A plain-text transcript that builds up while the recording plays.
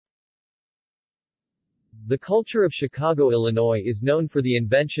The culture of Chicago, Illinois is known for the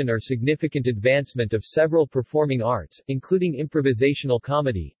invention or significant advancement of several performing arts, including improvisational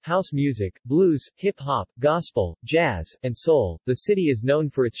comedy, house music, blues, hip-hop, gospel, jazz, and soul. The city is known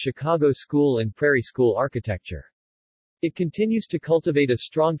for its Chicago school and prairie school architecture. It continues to cultivate a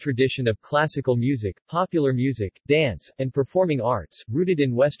strong tradition of classical music, popular music, dance, and performing arts, rooted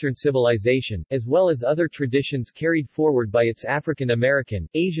in Western civilization, as well as other traditions carried forward by its African American,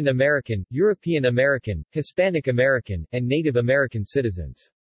 Asian American, European American, Hispanic American, and Native American citizens.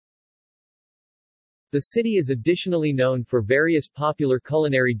 The city is additionally known for various popular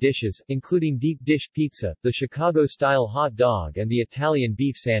culinary dishes, including deep dish pizza, the Chicago-style hot dog and the Italian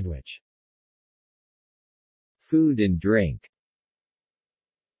beef sandwich. Food and drink.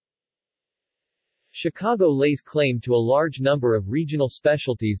 Chicago lays claim to a large number of regional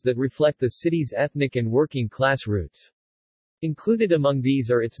specialties that reflect the city's ethnic and working class roots. Included among these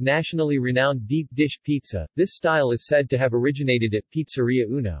are its nationally renowned deep dish pizza. This style is said to have originated at Pizzeria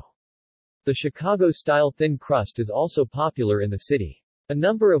Uno. The Chicago-style thin crust is also popular in the city. A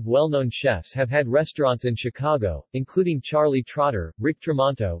number of well-known chefs have had restaurants in Chicago, including Charlie Trotter, Rick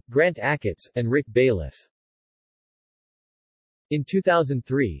Tremonto, Grant Achatz, and Rick Bayless. In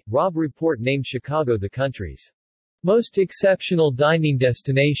 2003, Robb Report named Chicago the country's most exceptional dining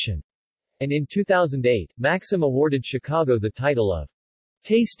destination, and in 2008, Maxim awarded Chicago the title of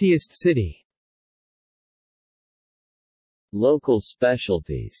tastiest city. Local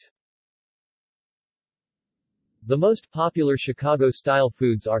specialties. The most popular Chicago-style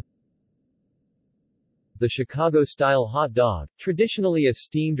foods are the Chicago-style hot dog, traditionally a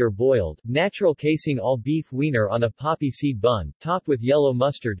steamed or boiled, natural casing all-beef wiener on a poppy seed bun, topped with yellow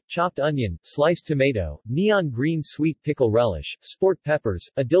mustard, chopped onion, sliced tomato, neon green sweet pickle relish, sport peppers,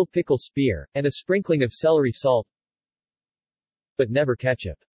 a dill pickle spear, and a sprinkling of celery salt, but never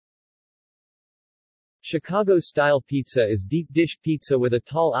ketchup. Chicago-style pizza is deep dish pizza with a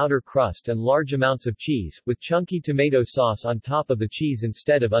tall outer crust and large amounts of cheese, with chunky tomato sauce on top of the cheese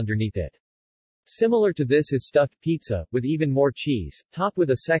instead of underneath it. Similar to this is stuffed pizza, with even more cheese, topped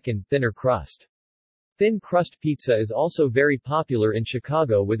with a second, thinner crust. Thin crust pizza is also very popular in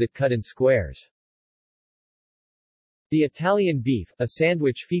Chicago with it cut in squares. The Italian beef, a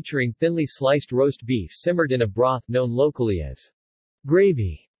sandwich featuring thinly sliced roast beef simmered in a broth known locally as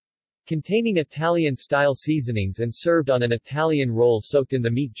gravy, containing Italian-style seasonings and served on an Italian roll soaked in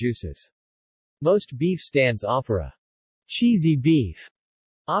the meat juices. Most beef stands offer a cheesy beef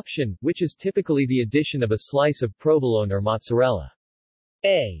option, which is typically the addition of a slice of provolone or mozzarella.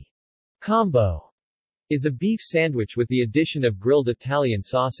 A combo is a beef sandwich with the addition of grilled Italian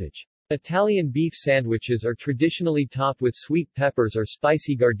sausage. Italian beef sandwiches are traditionally topped with sweet peppers or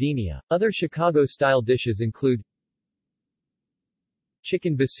spicy gardenia. Other Chicago-style dishes include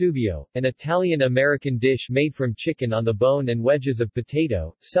chicken Vesuvio, an Italian-American dish made from chicken on the bone and wedges of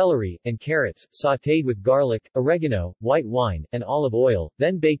potato, celery, and carrots, sautéed with garlic, oregano, white wine, and olive oil,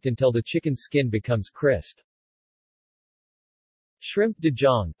 then baked until the chicken skin becomes crisp. Shrimp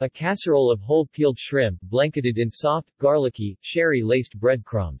Dijon, a casserole of whole peeled shrimp blanketed in soft, garlicky, sherry-laced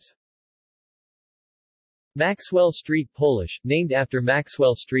breadcrumbs. Maxwell Street Polish, named after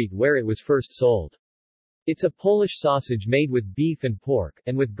Maxwell Street where it was first sold. It's a Polish sausage made with beef and pork,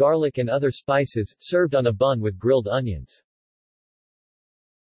 and with garlic and other spices, served on a bun with grilled onions.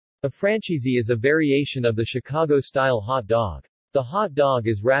 A franchise is a variation of the Chicago-style hot dog. The hot dog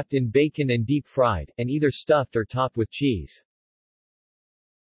is wrapped in bacon and deep-fried, and either stuffed or topped with cheese.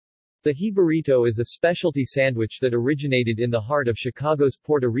 The jibarito is a specialty sandwich that originated in the heart of Chicago's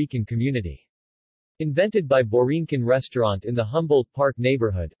Puerto Rican community. Invented by Borinquen restaurant in the Humboldt Park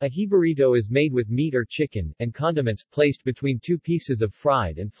neighborhood, a jibarito is made with meat or chicken, and condiments, placed between two pieces of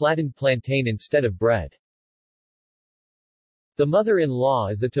fried and flattened plantain instead of bread. The mother-in-law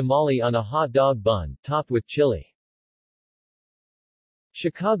is a tamale on a hot dog bun, topped with chili.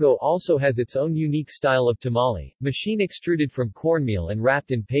 Chicago also has its own unique style of tamale, machine extruded from cornmeal and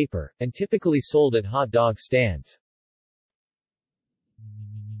wrapped in paper, and typically sold at hot dog stands.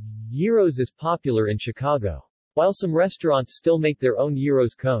 Gyros is popular in Chicago. While some restaurants still make their own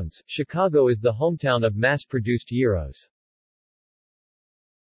gyros cones, Chicago is the hometown of mass-produced gyros.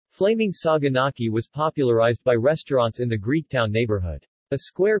 Flaming saganaki was popularized by restaurants in the Greektown neighborhood. A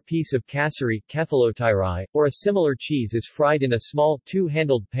square piece of kasseri, kefalotyrai, or a similar cheese is fried in a small,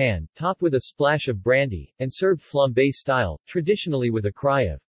 two-handled pan, topped with a splash of brandy, and served flambé style, traditionally with a cry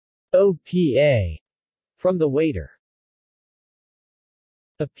of "OPA" from the waiter.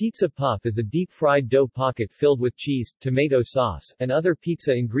 A pizza puff is a deep-fried dough pocket filled with cheese, tomato sauce, and other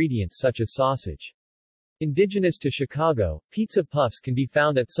pizza ingredients such as sausage. Indigenous to Chicago, pizza puffs can be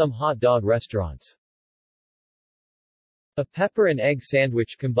found at some hot dog restaurants. A pepper and egg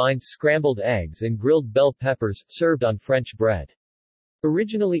sandwich combines scrambled eggs and grilled bell peppers, served on French bread.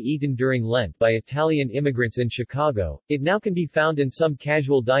 Originally eaten during Lent by Italian immigrants in Chicago, it now can be found in some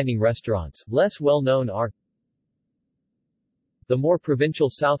casual dining restaurants. Less well-known are the more provincial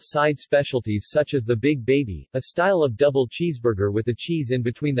South Side specialties such as the Big Baby, a style of double cheeseburger with the cheese in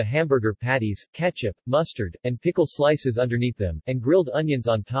between the hamburger patties, ketchup, mustard, and pickle slices underneath them, and grilled onions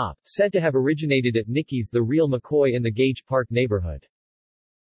on top, said to have originated at Nicky's The Real McCoy in the Gage Park neighborhood.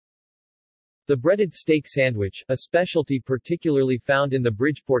 The breaded steak sandwich, a specialty particularly found in the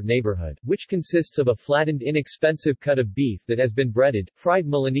Bridgeport neighborhood, which consists of a flattened inexpensive cut of beef that has been breaded, fried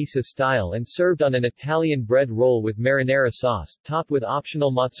Milanese style and served on an Italian bread roll with marinara sauce, topped with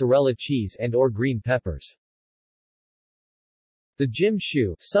optional mozzarella cheese and or green peppers. The Jim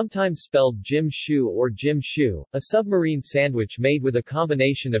Shoe, sometimes spelled Jim Shoe or Jim Shoe, a submarine sandwich made with a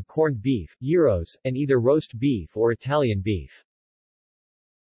combination of corned beef, gyros, and either roast beef or Italian beef.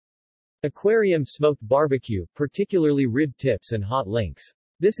 Aquarium smoked barbecue, particularly rib tips and hot links.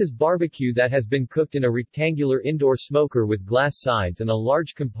 This is barbecue that has been cooked in a rectangular indoor smoker with glass sides and a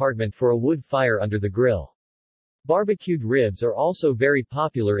large compartment for a wood fire under the grill. Barbecued ribs are also very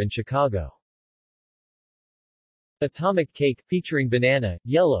popular in Chicago. Atomic cake, featuring banana,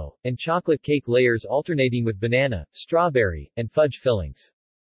 yellow, and chocolate cake layers alternating with banana, strawberry, and fudge fillings.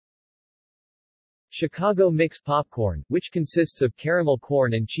 Chicago Mix popcorn, which consists of caramel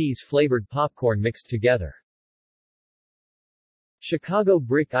corn and cheese-flavored popcorn mixed together. Chicago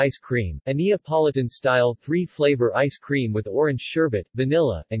Brick Ice Cream, a Neapolitan-style three-flavor ice cream with orange sherbet,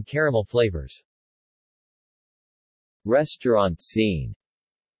 vanilla, and caramel flavors. Restaurant scene.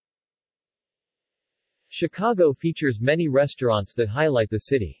 Chicago features many restaurants that highlight the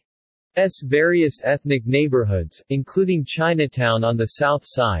city's various ethnic neighborhoods, including Chinatown on the south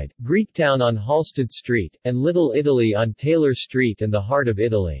side, Greektown on Halsted Street, and Little Italy on Taylor Street and the heart of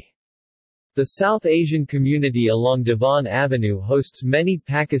Italy. The South Asian community along Devon Avenue hosts many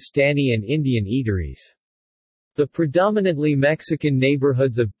Pakistani and Indian eateries. The predominantly Mexican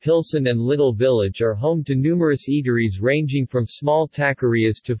neighborhoods of Pilsen and Little Village are home to numerous eateries ranging from small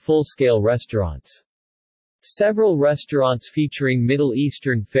taquerias to full-scale restaurants. Several restaurants featuring Middle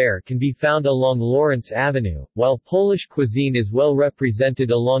Eastern fare can be found along Lawrence Avenue, while Polish cuisine is well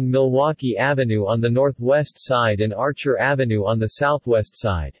represented along Milwaukee Avenue on the northwest side and Archer Avenue on the southwest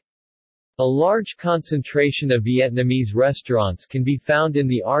side. A large concentration of Vietnamese restaurants can be found in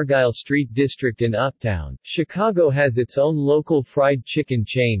the Argyle Street district in Uptown. Chicago has its own local fried chicken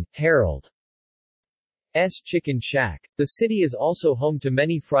chain, Harold's Chicken Shack. The city is also home to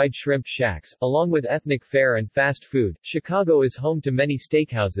many fried shrimp shacks, along with ethnic fare and fast food. Chicago is home to many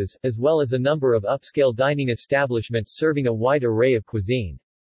steakhouses, as well as a number of upscale dining establishments serving a wide array of cuisine.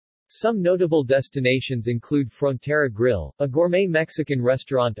 Some notable destinations include Frontera Grill, a gourmet Mexican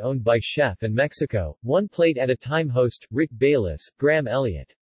restaurant owned by Chef in Mexico, One Plate at a Time host, Rick Bayless, Graham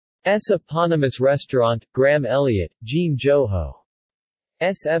Elliott's eponymous restaurant, Graham Elliott, Jean Joho.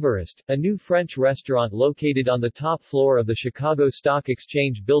 Everest, a new French restaurant located on the top floor of the Chicago Stock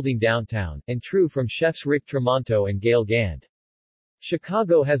Exchange building downtown, and True from chefs Rick Tremonto and Gail Gand.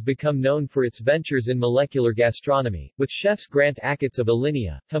 Chicago has become known for its ventures in molecular gastronomy, with chefs Grant Achatz of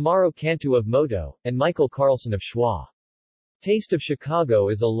Alinea, Hamaro Cantu of Moto, and Michael Carlson of Schwa. Taste of Chicago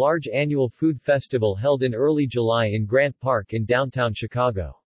is a large annual food festival held in early July in Grant Park in downtown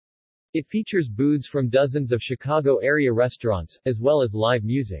Chicago. It features booths from dozens of Chicago area restaurants, as well as live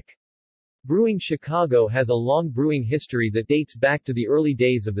music. Brewing Chicago has a long brewing history that dates back to the early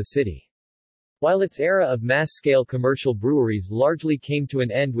days of the city. While its era of mass-scale commercial breweries largely came to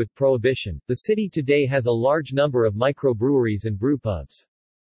an end with Prohibition, the city today has a large number of microbreweries and brewpubs.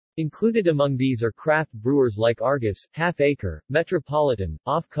 Included among these are craft brewers like Argus, Half Acre, Metropolitan,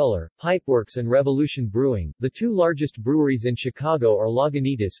 Off Color, Pipeworks and Revolution Brewing. The two largest breweries in Chicago are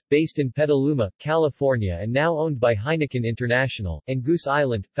Lagunitas, based in Petaluma, California and now owned by Heineken International, and Goose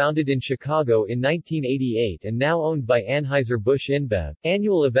Island, founded in Chicago in 1988 and now owned by Anheuser-Busch InBev.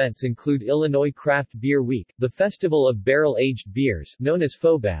 Annual events include Illinois Craft Beer Week, the Festival of Barrel-Aged Beers, known as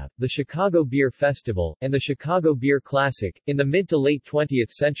FOBAB, the Chicago Beer Festival, and the Chicago Beer Classic. In the mid to late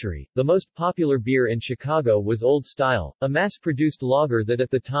 20th century, the most popular beer in Chicago was Old Style, a mass-produced lager that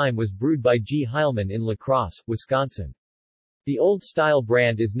at the time was brewed by G. Heilman in La Crosse, Wisconsin. The Old Style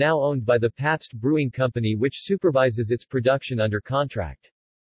brand is now owned by the Pabst Brewing Company, which supervises its production under contract.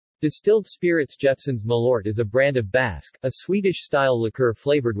 Distilled spirits Jeppson's Malort is a brand of Basque, a Swedish-style liqueur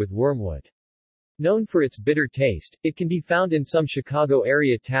flavored with wormwood. Known for its bitter taste, it can be found in some Chicago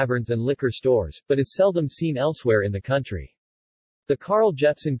area taverns and liquor stores, but is seldom seen elsewhere in the country. The Carl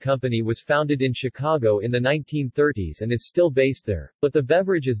Jeppson Company was founded in Chicago in the 1930s and is still based there, but the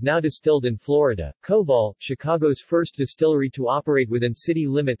beverage is now distilled in Florida. Koval, Chicago's first distillery to operate within city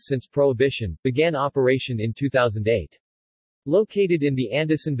limits since Prohibition, began operation in 2008. Located in the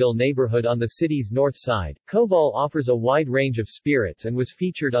Andersonville neighborhood on the city's north side, Koval offers a wide range of spirits and was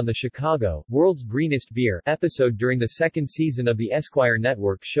featured on the Chicago, World's Greenest Beer episode during the second season of the Esquire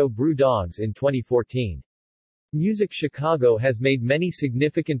Network show Brew Dogs in 2014. Music Chicago has made many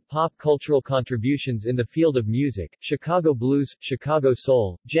significant pop cultural contributions in the field of music: Chicago blues, Chicago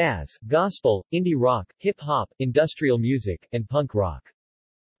soul, jazz, gospel, indie rock, hip-hop, industrial music, and punk rock.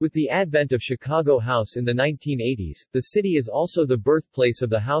 With the advent of Chicago house in the 1980s, the city is also the birthplace of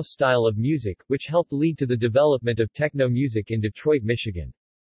the house style of music, which helped lead to the development of techno music in Detroit, Michigan.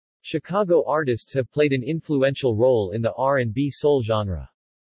 Chicago artists have played an influential role in the R&B soul genre.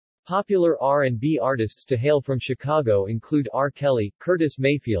 Popular R&B artists to hail from Chicago include R. Kelly, Curtis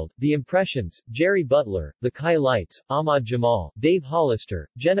Mayfield, The Impressions, Jerry Butler, The Kai Lights, Ahmad Jamal, Dave Hollister,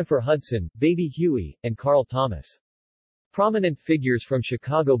 Jennifer Hudson, Baby Huey, and Carl Thomas. Prominent figures from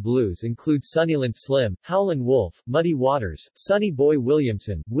Chicago blues include Sunnyland Slim, Howlin' Wolf, Muddy Waters, Sonny Boy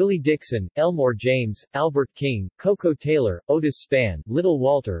Williamson, Willie Dixon, Elmore James, Albert King, Coco Taylor, Otis Spann, Little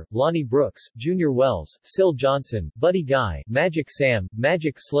Walter, Lonnie Brooks, Junior Wells, Syl Johnson, Buddy Guy, Magic Sam,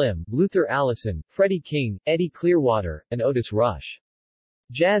 Magic Slim, Luther Allison, Freddie King, Eddie Clearwater, and Otis Rush.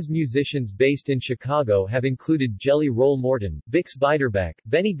 Jazz musicians based in Chicago have included Jelly Roll Morton, Bix Beiderbecke,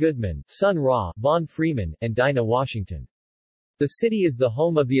 Benny Goodman, Sun Ra, Vaughn Freeman, and Dinah Washington. The city is the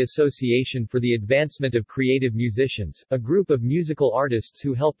home of the Association for the Advancement of Creative Musicians, a group of musical artists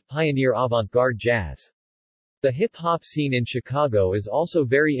who helped pioneer avant-garde jazz. The hip-hop scene in Chicago is also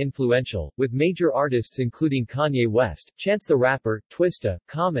very influential, with major artists including Kanye West, Chance the Rapper, Twista,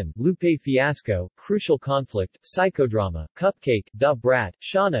 Common, Lupe Fiasco, Crucial Conflict, Psychodrama, Cupcake, Da Brat,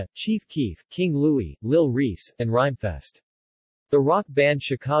 Shawnna, Chief Keef, King Louie, Lil Reese, and Rhymefest. The rock band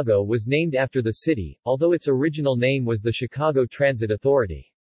Chicago was named after the city, although its original name was the Chicago Transit Authority.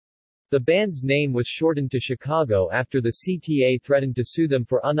 The band's name was shortened to Chicago after the CTA threatened to sue them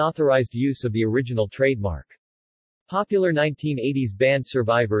for unauthorized use of the original trademark. Popular 1980s band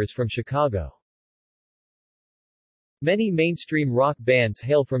Survivor is from Chicago. Many mainstream rock bands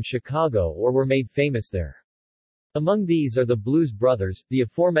hail from Chicago or were made famous there. Among these are the Blues Brothers, the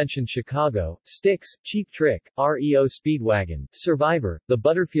aforementioned Chicago, Styx, Cheap Trick, REO Speedwagon, Survivor, the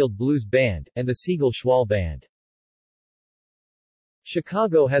Butterfield Blues Band, and the Siegel Schwall Band.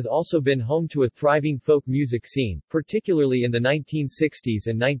 Chicago has also been home to a thriving folk music scene, particularly in the 1960s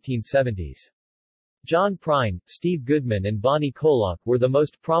and 1970s. John Prine, Steve Goodman and Bonnie Kolock were the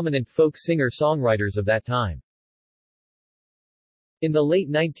most prominent folk singer-songwriters of that time. In the late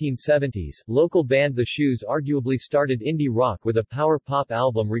 1970s, local band The Shoes arguably started indie rock with a power pop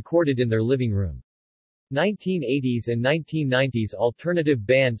album recorded in their living room. 1980s and 1990s alternative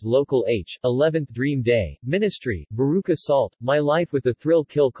bands Local H, 11th Dream Day, Ministry, Veruca Salt, My Life with the Thrill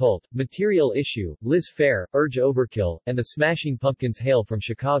Kill Cult, Material Issue, Liz Phair, Urge Overkill, and the Smashing Pumpkins hail from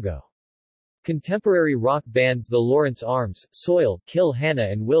Chicago. Contemporary rock bands The Lawrence Arms, Soil, Kill Hannah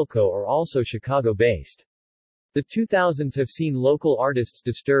and Wilco are also Chicago-based. The 2000s have seen local artists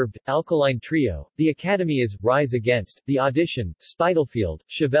Disturbed, Alkaline Trio, The Academy is, Rise Against, The Audition, Spitalfield,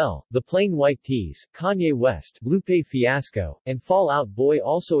 Chevelle, The Plain White T's, Kanye West, Lupe Fiasco, and Fall Out Boy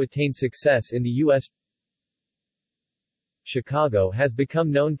also attain success in the U.S. Chicago has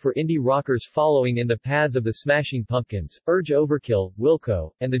become known for indie rockers following in the paths of the Smashing Pumpkins, Urge Overkill,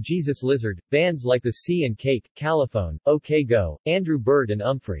 Wilco, and the Jesus Lizard. Bands like the Sea and Cake, Caliphone, OK Go, Andrew Bird and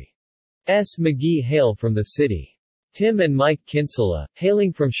Humphrey S. McGee hail from the city. Tim and Mike Kinsella,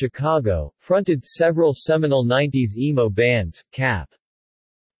 hailing from Chicago, fronted several seminal 90s emo bands, Cap.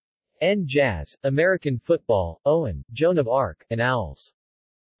 N Jazz, American Football, Owen, Joan of Arc, and Owls.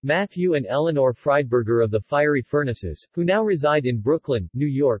 Matthew and Eleanor Friedberger of the Fiery Furnaces, who now reside in Brooklyn, New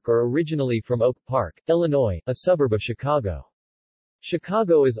York are originally from Oak Park, Illinois, a suburb of Chicago.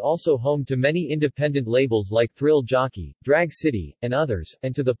 Chicago is also home to many independent labels like Thrill Jockey, Drag City, and others,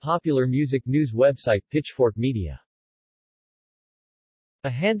 and to the popular music news website Pitchfork Media. A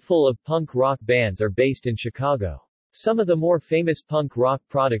handful of punk rock bands are based in Chicago. Some of the more famous punk rock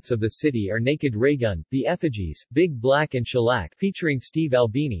products of the city are Naked Raygun, The Effigies, Big Black and Shellac featuring Steve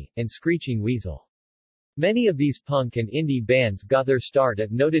Albini, and Screeching Weasel. Many of these punk and indie bands got their start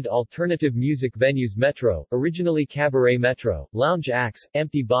at noted alternative music venues Metro, originally Cabaret Metro, Lounge Axe,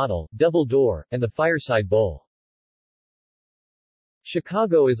 Empty Bottle, Double Door, and the Fireside Bowl.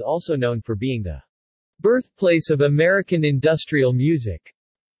 Chicago is also known for being the birthplace of American industrial music,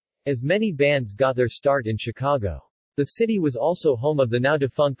 as many bands got their start in Chicago. The city was also home of the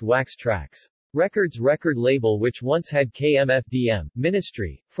now-defunct Wax Trax Records record label, which once had KMFDM,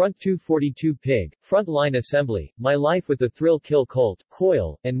 Ministry, Front 242 Pig, Front Line Assembly, My Life with the Thrill Kill Cult,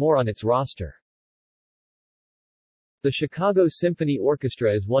 Coil, and more on its roster. The Chicago Symphony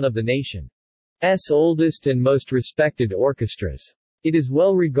Orchestra is one of the nation's oldest and most respected orchestras. It is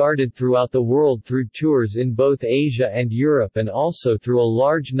well regarded throughout the world through tours in both Asia and Europe, and also through a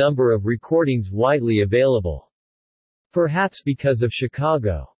large number of recordings widely available. Perhaps because of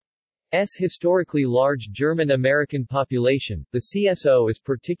Chicago's historically large German-American population, the CSO is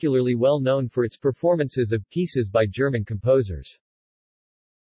particularly well known for its performances of pieces by German composers.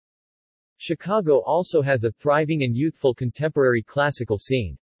 Chicago also has a thriving and youthful contemporary classical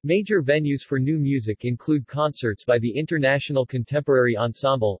scene. Major venues for new music include concerts by the International Contemporary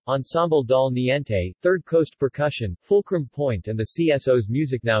Ensemble, Ensemble Dal Niente, Third Coast Percussion, Fulcrum Point, and the CSO's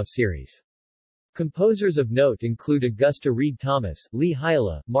Music Now series. Composers of note include Augusta Reed Thomas, Lee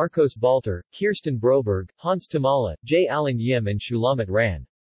Hyla, Marcos Balter, Kirsten Broberg, Hans Tamala, J. Allen Yim, and Shulamit Ran.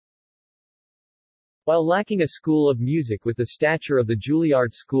 While lacking a school of music with the stature of the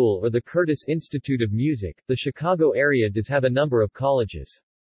Juilliard School or the Curtis Institute of Music, the Chicago area does have a number of colleges.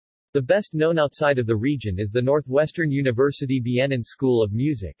 The best known outside of the region is the Northwestern University Bienen School of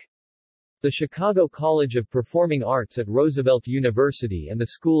Music. The Chicago College of Performing Arts at Roosevelt University and the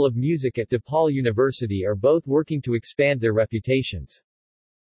School of Music at DePaul University are both working to expand their reputations.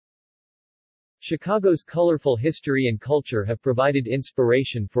 Chicago's colorful history and culture have provided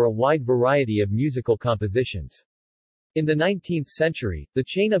inspiration for a wide variety of musical compositions. In the 19th century, the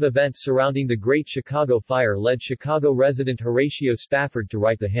chain of events surrounding the Great Chicago Fire led Chicago resident Horatio Spafford to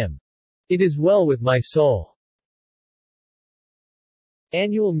write the hymn, "It Is Well With My Soul."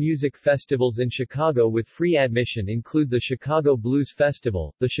 Annual music festivals in Chicago with free admission include the Chicago Blues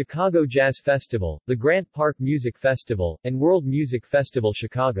Festival, the Chicago Jazz Festival, the Grant Park Music Festival, and World Music Festival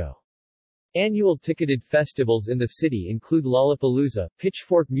Chicago. Annual ticketed festivals in the city include Lollapalooza,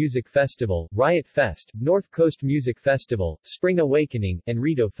 Pitchfork Music Festival, Riot Fest, North Coast Music Festival, Spring Awakening, and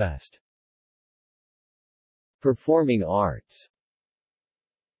Rito Fest. Performing arts.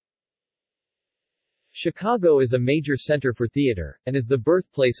 Chicago is a major center for theater, and is the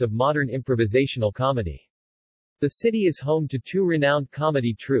birthplace of modern improvisational comedy. The city is home to two renowned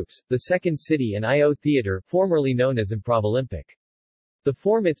comedy troupes, the Second City and I.O. Theater, formerly known as Improv-Olympic. The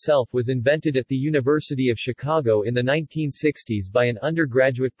form itself was invented at the University of Chicago in the 1960s by an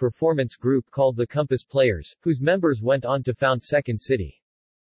undergraduate performance group called the Compass Players, whose members went on to found Second City.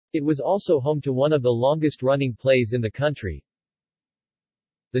 It was also home to one of the longest-running plays in the country,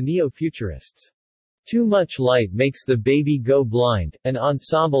 the Neo-Futurists' Too Much Light Makes the Baby Go Blind, an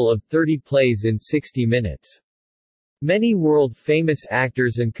ensemble of 30 plays in 60 minutes. Many world-famous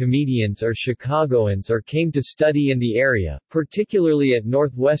actors and comedians are Chicagoans or came to study in the area, particularly at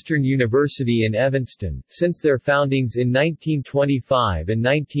Northwestern University in Evanston, since their foundings in 1925 and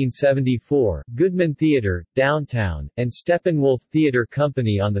 1974, Goodman Theater, downtown, and Steppenwolf Theater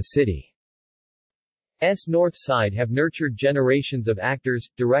Company on the city's north side have nurtured generations of actors,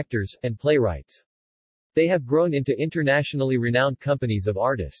 directors, and playwrights. They have grown into internationally renowned companies of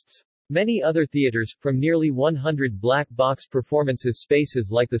artists. Many other theaters, from nearly 100 black box performances spaces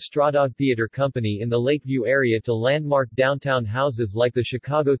like the Strawdog Theater Company in the Lakeview area to landmark downtown houses like the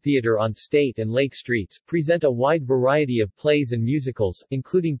Chicago Theater on State and Lake Streets, present a wide variety of plays and musicals,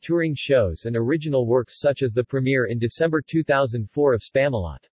 including touring shows and original works such as the premiere in December 2004 of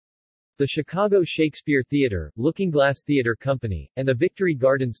Spamalot. The Chicago Shakespeare Theater, Lookingglass Theater Company, and the Victory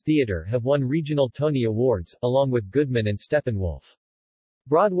Gardens Theater have won regional Tony Awards, along with Goodman and Steppenwolf.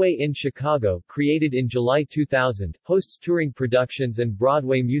 Broadway in Chicago, created in July 2000, hosts touring productions and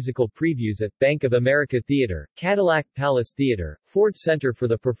Broadway musical previews at Bank of America Theater, Cadillac Palace Theater, Ford Center for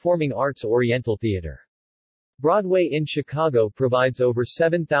the Performing Arts Oriental Theater. Broadway in Chicago provides over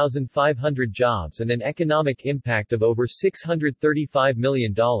 7,500 jobs and an economic impact of over $635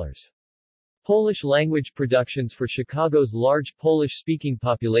 million. Polish-language productions for Chicago's large Polish-speaking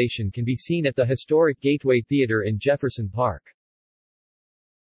population can be seen at the historic Gateway Theater in Jefferson Park.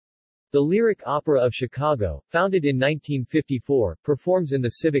 The Lyric Opera of Chicago, founded in 1954, performs in the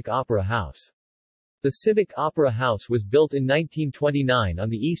Civic Opera House. The Civic Opera House was built in 1929 on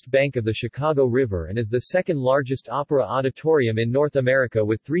the east bank of the Chicago River and is the second largest opera auditorium in North America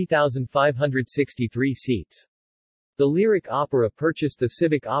with 3,563 seats. The Lyric Opera purchased the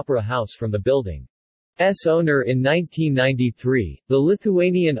Civic Opera House from the building's owner in 1993. The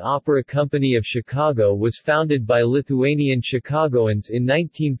Lithuanian Opera Company of Chicago was founded by Lithuanian Chicagoans in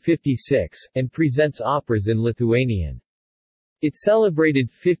 1956, and presents operas in Lithuanian. It celebrated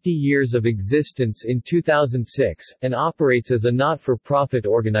 50 years of existence in 2006, and operates as a not-for-profit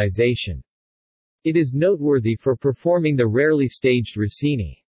organization. It is noteworthy for performing the rarely staged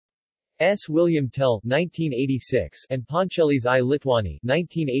Rossini's William Tell 1986 and Ponchielli's I Lituani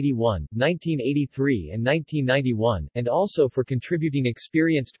 1981, 1983 and 1991, and also for contributing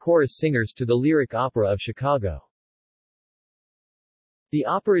experienced chorus singers to the Lyric Opera of Chicago. The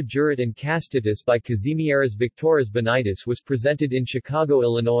opera Jurat and Castitus by Kazimieras Victoras Benaitis was presented in Chicago,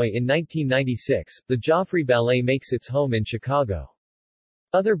 Illinois in 1996. The Joffrey Ballet makes its home in Chicago.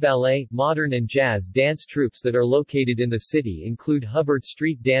 Other ballet, modern and jazz dance troupes that are located in the city include Hubbard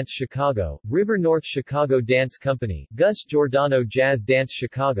Street Dance Chicago, River North Chicago Dance Company, Gus Giordano Jazz Dance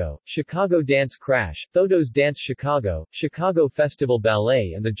Chicago, Chicago Dance Crash, Thodos Dance Chicago, Chicago Festival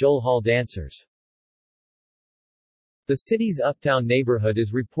Ballet and the Joel Hall Dancers. The city's uptown neighborhood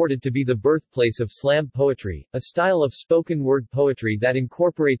is reported to be the birthplace of slam poetry, a style of spoken-word poetry that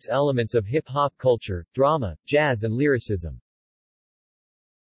incorporates elements of hip-hop culture, drama, jazz and lyricism.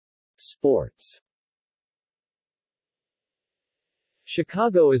 Sports.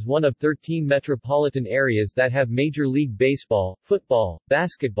 Chicago is one of 13 metropolitan areas that have Major League Baseball, football,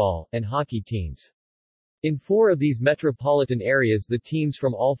 basketball, and hockey teams. In 4 of these metropolitan areas the teams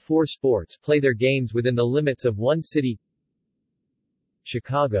from all 4 sports play their games within the limits of one city: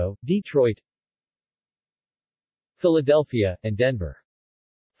 Chicago, Detroit, Philadelphia, and Denver.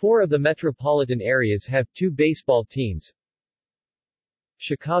 4 of the metropolitan areas have 2 baseball teams: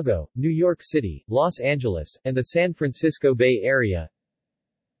 Chicago, New York City, Los Angeles, and the San Francisco Bay Area.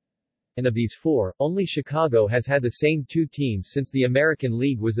 And of these 4, only Chicago has had the same 2 teams since the American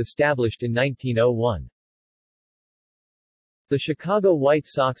League was established in 1901. The Chicago White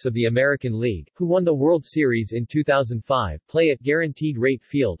Sox of the American League, who won the World Series in 2005, play at Guaranteed Rate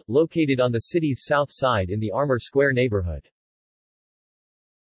Field, located on the city's south side in the Armour Square neighborhood.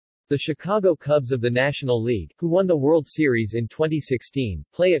 The Chicago Cubs of the National League, who won the World Series in 2016,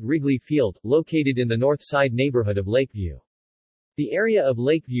 play at Wrigley Field, located in the north side neighborhood of Lakeview. The area of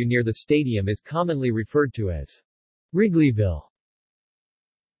Lakeview near the stadium is commonly referred to as Wrigleyville.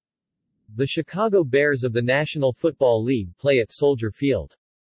 The Chicago Bears of the National Football League play at Soldier Field.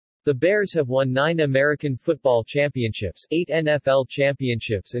 The Bears have won 9 American Football Championships, 8 NFL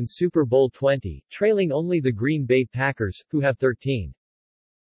Championships and Super Bowl 20, trailing only the Green Bay Packers, who have 13.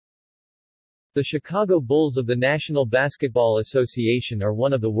 The Chicago Bulls of the National Basketball Association are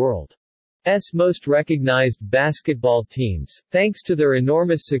one of the world's most recognized basketball teams, thanks to their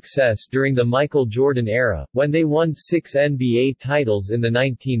enormous success during the Michael Jordan era, when they won 6 NBA titles in the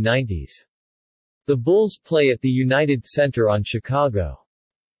 1990s. The Bulls play at the United Center on Chicago's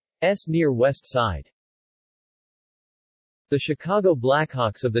near West Side. The Chicago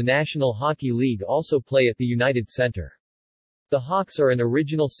Blackhawks of the National Hockey League also play at the United Center. The Hawks are an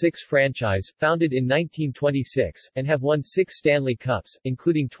Original Six franchise, founded in 1926, and have won 6 Stanley Cups,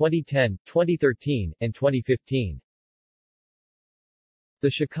 including 2010, 2013, and 2015. The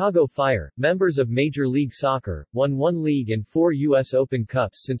Chicago Fire, members of Major League Soccer, won 1 league and 4 U.S. Open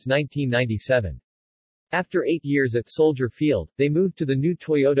Cups since 1997. After 8 years at Soldier Field, they moved to the new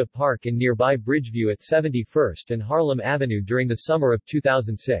Toyota Park in nearby Bridgeview at 71st and Harlem Avenue during the summer of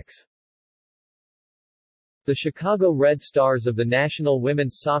 2006. The Chicago Red Stars of the National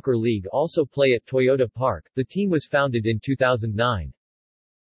Women's Soccer League also play at Toyota Park. The team was founded in 2009.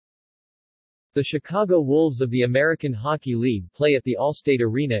 The Chicago Wolves of the American Hockey League play at the Allstate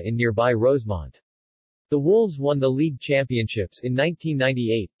Arena in nearby Rosemont. The Wolves won the league championships in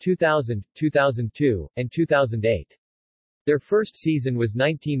 1998, 2000, 2002, and 2008. Their first season was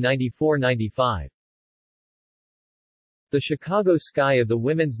 1994-95. The Chicago Sky of the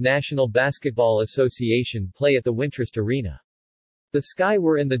Women's National Basketball Association play at the Wintrust Arena. The Sky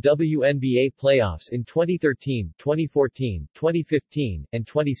were in the WNBA playoffs in 2013, 2014, 2015, and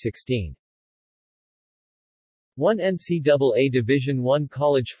 2016. One NCAA Division I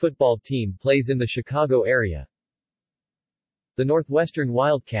college football team plays in the Chicago area. The Northwestern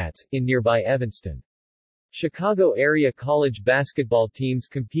Wildcats, in nearby Evanston. Chicago area college basketball teams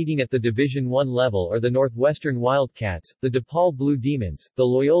competing at the Division I level are the Northwestern Wildcats, the DePaul Blue Demons, the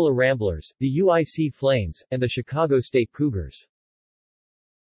Loyola Ramblers, the UIC Flames, and the Chicago State Cougars.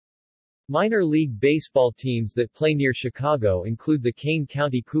 Minor league baseball teams that play near Chicago include the Kane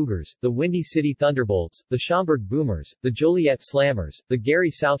County Cougars, the Windy City Thunderbolts, the Schaumburg Boomers, the Joliet Slammers, the Gary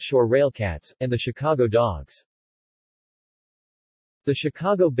South Shore Railcats, and the Chicago Dogs. The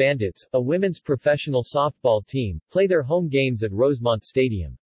Chicago Bandits, a women's professional softball team, play their home games at Rosemont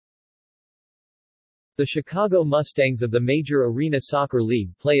Stadium. The Chicago Mustangs of the Major Arena Soccer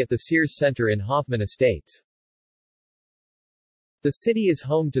League play at the Sears Center in Hoffman Estates. The city is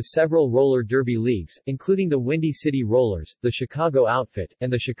home to several roller derby leagues, including the Windy City Rollers, the Chicago Outfit,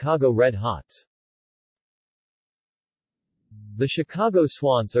 and the Chicago Red Hots. The Chicago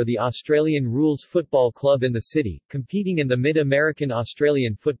Swans are the Australian rules football club in the city, competing in the Mid-American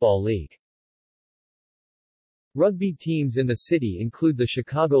Australian Football League. Rugby teams in the city include the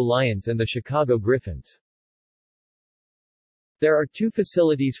Chicago Lions and the Chicago Griffins. There are two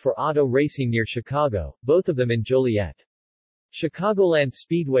facilities for auto racing near Chicago, both of them in Joliet. Chicagoland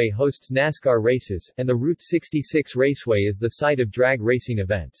Speedway hosts NASCAR races, and the Route 66 Raceway is the site of drag racing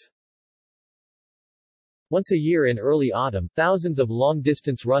events. Once a year in early autumn, thousands of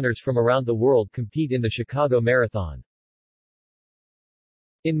long-distance runners from around the world compete in the Chicago Marathon.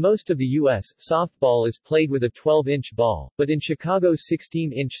 In most of the U.S., softball is played with a 12-inch ball, but in Chicago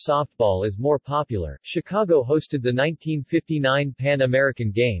 16-inch softball is more popular. Chicago hosted the 1959 Pan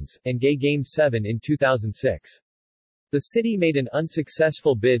American Games, and Gay Game 7 in 2006. The city made an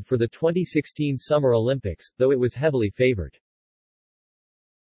unsuccessful bid for the 2016 Summer Olympics, though it was heavily favored.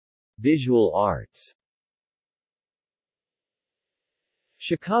 Visual arts.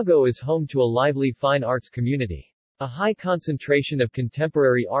 Chicago is home to a lively fine arts community. A high concentration of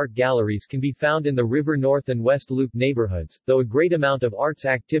contemporary art galleries can be found in the River North and West Loop neighborhoods, though a great amount of arts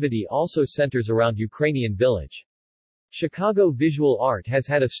activity also centers around Ukrainian Village. Chicago visual art has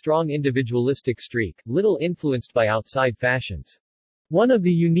had a strong individualistic streak, little influenced by outside fashions. One of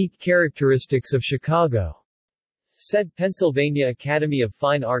the unique characteristics of Chicago, said Pennsylvania Academy of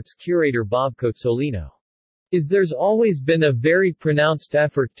Fine Arts curator Bob Cozzolino, is there's always been a very pronounced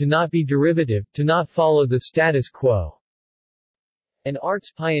effort to not be derivative, to not follow the status quo. And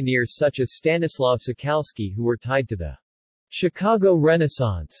arts pioneers such as Stanislav Sokalsky, who were tied to the Chicago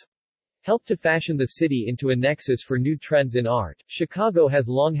Renaissance, helped to fashion the city into a nexus for new trends in art. Chicago has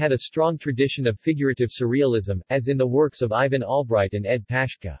long had a strong tradition of figurative surrealism, as in the works of Ivan Albright and Ed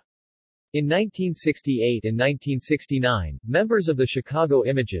Pashka. In 1968 and 1969, members of the Chicago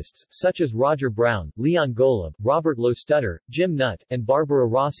Imagists, such as Roger Brown, Leon Golub, Robert Lostutter, Jim Nutt, and Barbara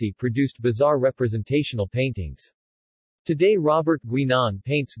Rossi produced bizarre representational paintings. Today Robert Guinan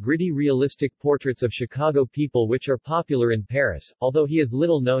paints gritty realistic portraits of Chicago people which are popular in Paris, although he is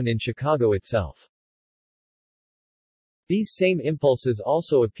little known in Chicago itself. These same impulses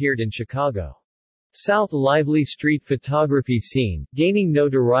also appeared in Chicago South lively street photography scene, gaining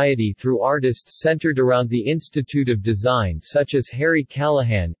notoriety through artists centered around the Institute of Design such as Harry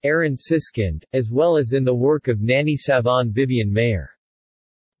Callahan, Aaron Siskind, as well as in the work of Nanny Savon Vivian Mayer.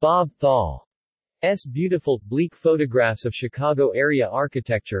 Bob Thal S. beautiful, bleak photographs of Chicago area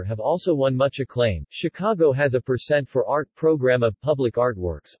architecture have also won much acclaim. Chicago has a Percent for Art program of public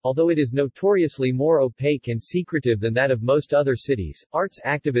artworks, although it is notoriously more opaque and secretive than that of most other cities. Arts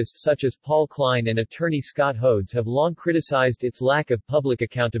activists such as Paul Klein and attorney Scott Hodes have long criticized its lack of public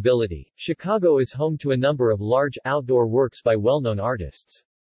accountability. Chicago is home to a number of large, outdoor works by well-known artists.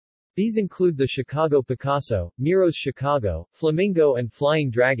 These include the Chicago Picasso, Miro's Chicago, Flamingo and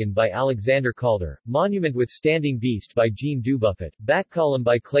Flying Dragon by Alexander Calder, Monument with Standing Beast by Jean Dubuffet, Bat Column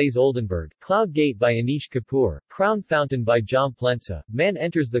by Claes Oldenburg, Cloud Gate by Anish Kapoor, Crown Fountain by John Plensa, Man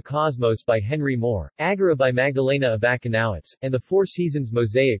Enters the Cosmos by Henry Moore, Agora by Magdalena Abakanowicz, and The Four Seasons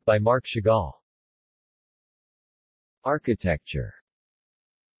Mosaic by Marc Chagall. Architecture.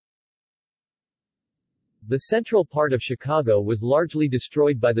 The central part of Chicago was largely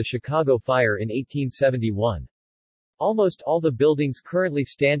destroyed by the Chicago Fire in 1871. Almost all the buildings currently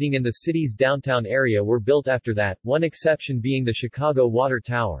standing in the city's downtown area were built after that, one exception being the Chicago Water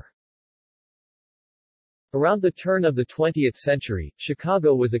Tower. Around the turn of the 20th century,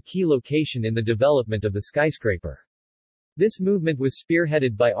 Chicago was a key location in the development of the skyscraper. This movement was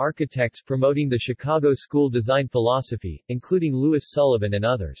spearheaded by architects promoting the Chicago school design philosophy, including Louis Sullivan and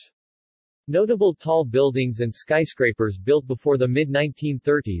others. Notable tall buildings and skyscrapers built before the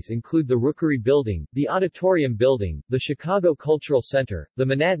mid-1930s include the Rookery Building, the Auditorium Building, the Chicago Cultural Center, the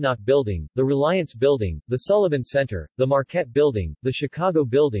Monadnock Building, the Reliance Building, the Sullivan Center, the Marquette Building, the Chicago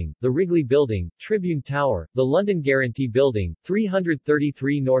Building, the Wrigley Building, Tribune Tower, the London Guarantee Building,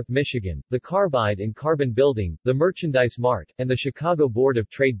 333 North Michigan, the Carbide and Carbon Building, the Merchandise Mart, and the Chicago Board of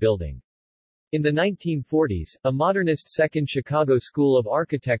Trade Building. In the 1940s, a modernist Second Chicago School of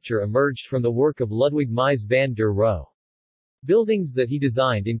Architecture emerged from the work of Ludwig Mies van der Rohe. Buildings that he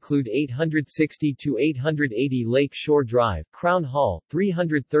designed include 860-880 Lake Shore Drive, Crown Hall,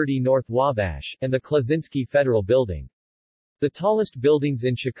 330 North Wabash, and the Klaczynski Federal Building. The tallest buildings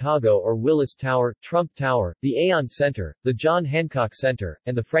in Chicago are Willis Tower, Trump Tower, the Aon Center, the John Hancock Center,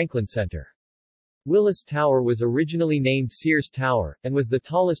 and the Franklin Center. Willis Tower was originally named Sears Tower, and was the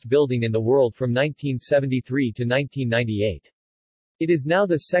tallest building in the world from 1973 to 1998. It is now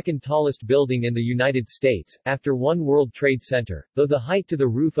the second tallest building in the United States, after One World Trade Center, though the height to the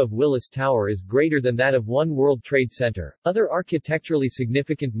roof of Willis Tower is greater than that of One World Trade Center. Other architecturally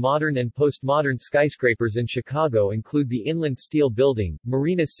significant modern and postmodern skyscrapers in Chicago include the Inland Steel Building,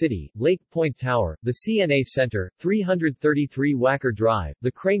 Marina City, Lake Point Tower, the CNA Center, 333 Wacker Drive,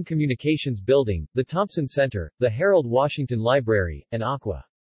 the Crane Communications Building, the Thompson Center, the Harold Washington Library, and Aqua.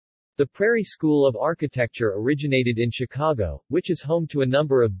 The Prairie School of Architecture originated in Chicago, which is home to a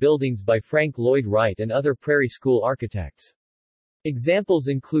number of buildings by Frank Lloyd Wright and other Prairie School architects. Examples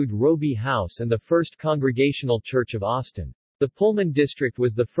include Roby House and the First Congregational Church of Austin. The Pullman District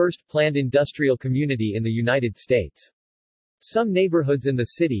was the first planned industrial community in the United States. Some neighborhoods in the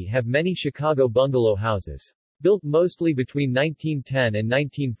city have many Chicago bungalow houses. Built mostly between 1910 and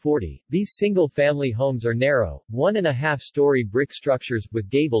 1940, these single-family homes are narrow, 1.5-story brick structures, with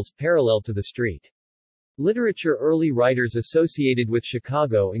gables parallel to the street. Literature. Early writers associated with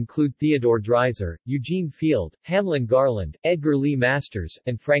Chicago include Theodore Dreiser, Eugene Field, Hamlin Garland, Edgar Lee Masters,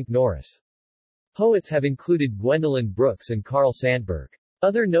 and Frank Norris. Poets have included Gwendolyn Brooks and Carl Sandburg.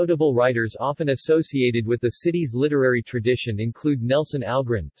 Other notable writers often associated with the city's literary tradition include Nelson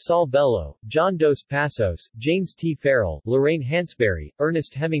Algren, Saul Bellow, John Dos Passos, James T. Farrell, Lorraine Hansberry,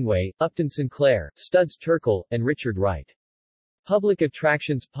 Ernest Hemingway, Upton Sinclair, Studs Terkel, and Richard Wright. Public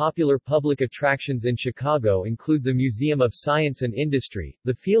attractions. Popular public attractions in Chicago include the Museum of Science and Industry,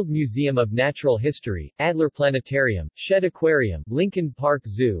 the Field Museum of Natural History, Adler Planetarium, Shedd Aquarium, Lincoln Park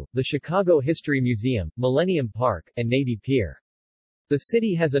Zoo, the Chicago History Museum, Millennium Park, and Navy Pier. The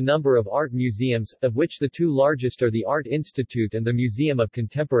city has a number of art museums, of which the two largest are the Art Institute and the Museum of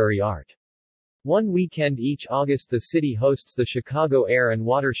Contemporary Art. One weekend each August the city hosts the Chicago Air and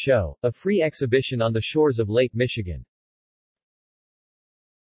Water Show, a free exhibition on the shores of Lake Michigan.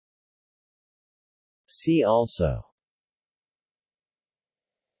 See also: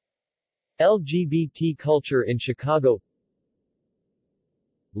 LGBT culture in Chicago,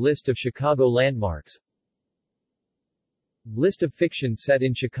 List of Chicago landmarks, List of fiction set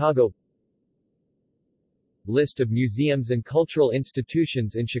in Chicago, List of museums and cultural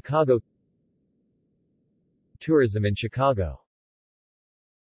institutions in Chicago, Tourism in Chicago.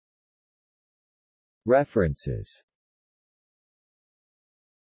 References.